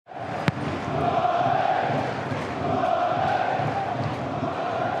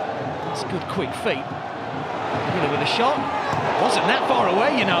That's good, quick feet. With a shot. Wasn't that far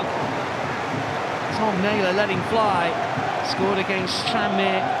away, you know. Tom Naylor letting fly. Scored against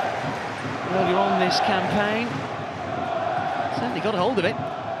Tranmere earlier on this campaign. Certainly got a hold of it.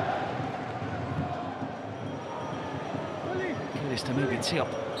 Curtis to maybe tee up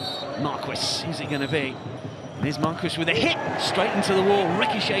Marquis. Who's it going to be? And here's Marquis with a hit straight into the wall,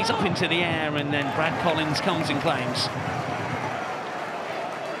 ricochets up into the air, and then Brad Collins comes and claims.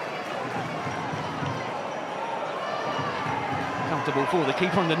 Comfortable for the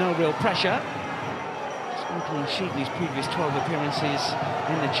keeper under no real pressure. One clean sheet in his previous 12 appearances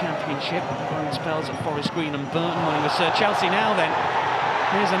in the Championship. Long spells at Forest Green and Burton when he was Chelsea. Now then,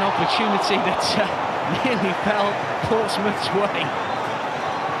 here's an opportunity that nearly fell Portsmouth's way.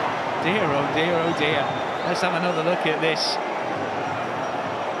 Dear, oh dear, oh dear. Let's have another look at this.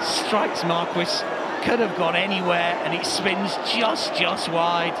 Strikes Marquis, could have gone anywhere, and it spins just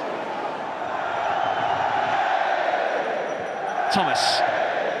wide. Thomas.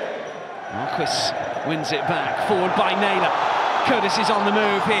 Marquis wins it back, forward by Naylor. Curtis is on the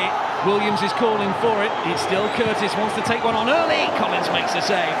move here. Williams is calling for it. It's still Curtis, wants to take one on early. Collins makes the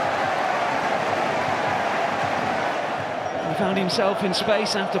save. He found himself in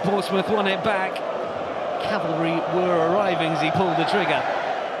space after Portsmouth won it back. Cavalry were arriving as he pulled the trigger.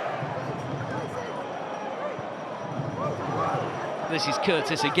 This is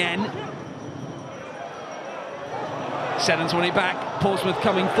Curtis again. Seddon's won it back. Portsmouth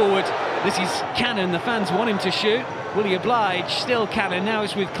coming forward. This is Cannon, the fans want him to shoot. Will he oblige? Still Cannon, now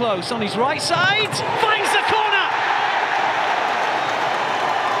it's with Close on his right side. Finds the corner!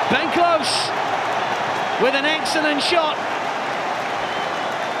 Ben Close with an excellent shot.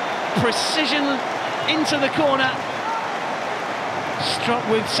 Precision into the corner. Struck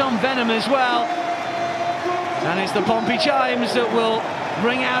with some venom as well. And it's the Pompey chimes that will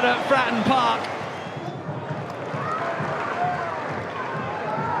ring out at Fratton Park.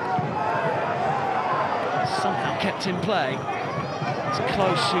 Somehow kept in play. It's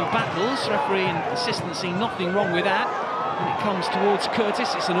Close who battles. Referee and assistant see nothing wrong with that. And it comes towards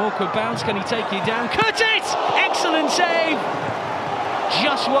Curtis. It's an awkward bounce. Can he take it down? Curtis! Excellent save!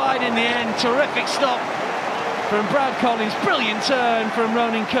 Just wide in the end. Terrific stop from Brad Collins. Brilliant turn from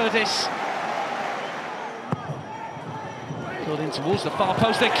Ronan Curtis. Pulled in towards the far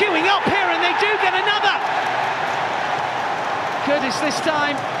post. They're queuing up here and they do get another! Curtis this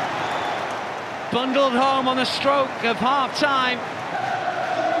time bundled home on the stroke of half-time.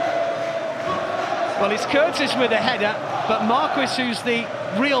 Well, it's Curtis with a header, but Marquis, who's the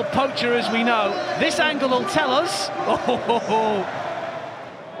real poacher, as we know. This angle will tell us.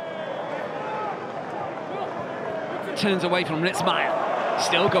 Turns away from Ritzmaier.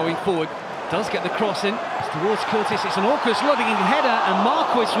 Still going forward. Does get the cross in. It's towards Curtis. It's an awkward-looking header, and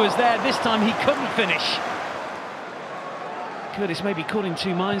Marquis was there. This time he couldn't finish. Curtis maybe caught in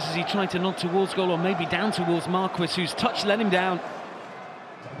two minds as he tried to nod towards goal, or maybe down towards Marquis, whose touch let him down.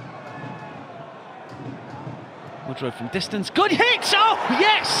 Woodrow from distance. Good hit! Oh,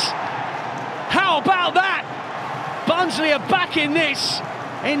 yes! How about that? Barnsley are back in this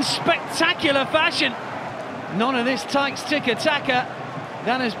in spectacular fashion. None of this Tykes tiki-taka.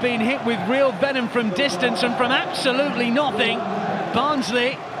 That has been hit with real venom from distance and from absolutely nothing.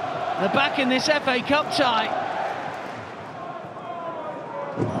 Barnsley are back in this FA Cup tie.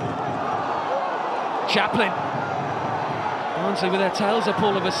 Chaplin. Barnsley with their tails up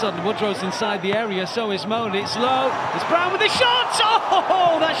all of a sudden. Woodrow's inside the area, so is Moan. It's low. It's Brown with a shot!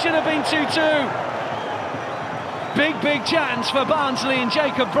 Oh, that should have been 2-2. Big chance for Barnsley and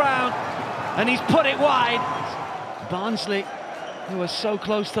Jacob Brown. And he's put it wide. Barnsley, who are so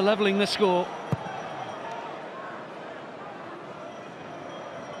close to levelling the score.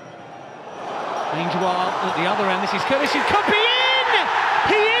 Meanwhile, at the other end, this is Curtis, who could be in!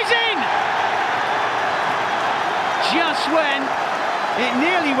 He is in! Just when it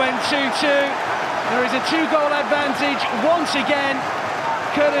nearly went 2-2, there is a two-goal advantage once again,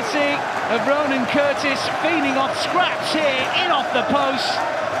 courtesy of Ronan Curtis, feeding off scraps here, in off the post.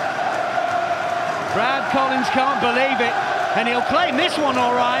 Brad Collins can't believe it, and he'll claim this one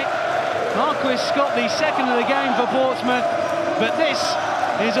all right. Marquis got the second of the game for Portsmouth, but this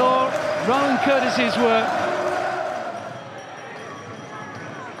is all Ronan Curtis's work.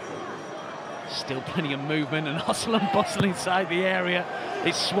 Still plenty of movement and hustle and bustle inside the area.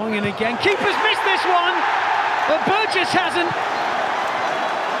 It's swung in again. Keeper's missed this one, but Burgess hasn't.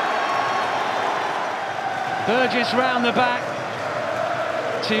 Burgess round the back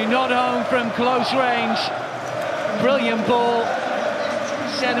to nod home from close range. Brilliant ball.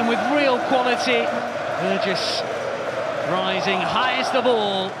 Seddon with real quality. Burgess rising highest of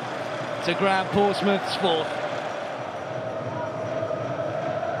all. to grab Portsmouth's fourth.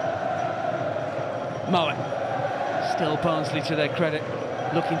 Moen. Still Barnsley to their credit,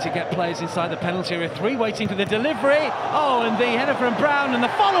 looking to get players inside the penalty area. 3 waiting for the delivery. Oh, and the header from Brown, and the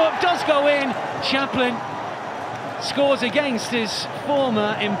follow-up does go in. Chaplin scores against his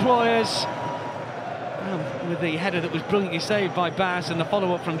former employers. With the header that was brilliantly saved by Bass, and the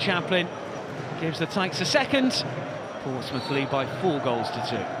follow-up from Chaplin gives the Tykes a second. Portsmouth lead by 4 goals to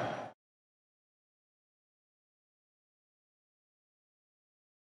 2.